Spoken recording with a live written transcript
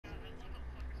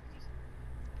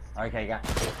Okay,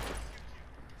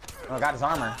 Oh, got his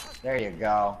armor. There you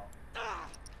go.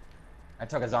 I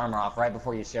took his armor off right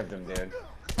before you shipped him, dude.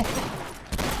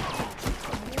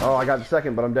 Oh, I got the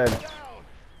second, but I'm dead.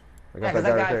 Yeah, because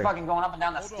that guy's fucking going up and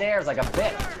down the stairs like a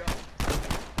bitch.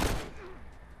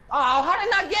 Oh, how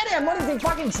did I not get him? What is he,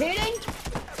 fucking cheating?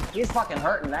 He's fucking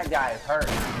hurting. That guy is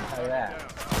hurting. I'll tell you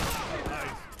that.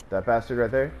 That bastard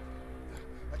right there?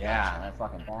 Yeah, that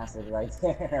fucking bastard right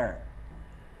there.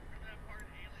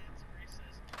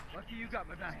 Lucky you got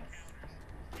my back.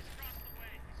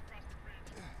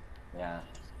 Yeah.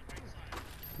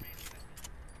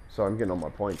 So I'm getting all my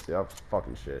points, dude. That's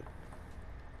fucking shit.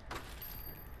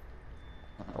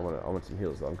 I want some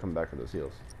heals though. I'm coming back for those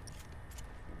heals.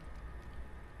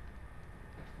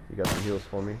 You got some heals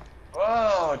for me?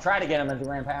 Whoa! Try to get him as he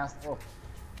ran past. Whoa.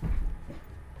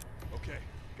 Okay,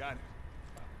 got it.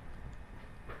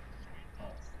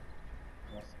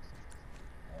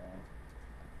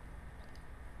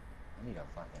 I need a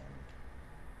fucking.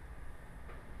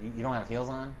 You don't have heals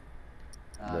on?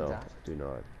 No, Josh? do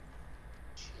not.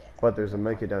 Shit. But there's a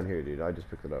medkit down here, dude. I just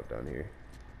picked it up down here.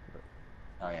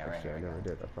 Oh yeah, right Actually, here. I never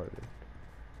did. I probably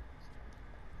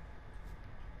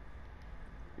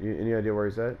did. Any idea where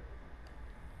he's at?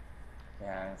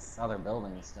 Yeah, it's other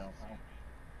buildings still. Probably.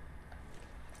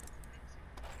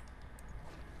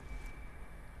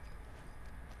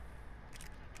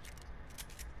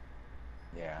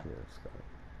 Yeah. Yeah, it's got it.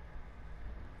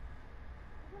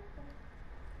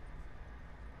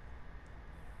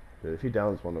 Dude, if he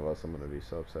downs one of us, I'm gonna be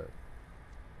so upset.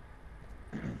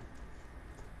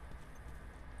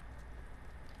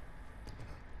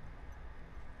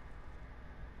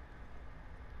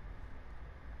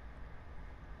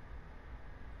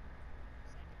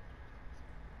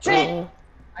 Shit!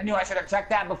 I knew I should have checked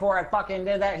that before I fucking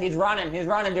did that. He's running,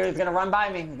 dude. He's gonna run by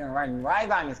me. He's gonna run right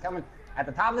by me. He's coming at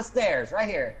the top of the stairs, right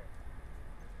here.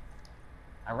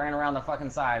 I ran around the fucking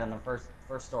side on the first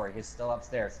story. He's still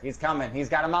upstairs. He's coming. He's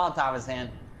got a Molotov in his hand.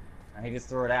 And he just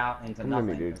threw it out into nothing. Come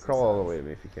to me, dude. Crawl all the way to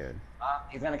me if you can.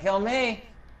 He's gonna kill me.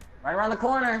 Right around the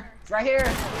corner. It's right here.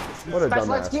 What a Special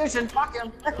dumbass. execution. Fuck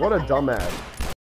him. What a dumbass.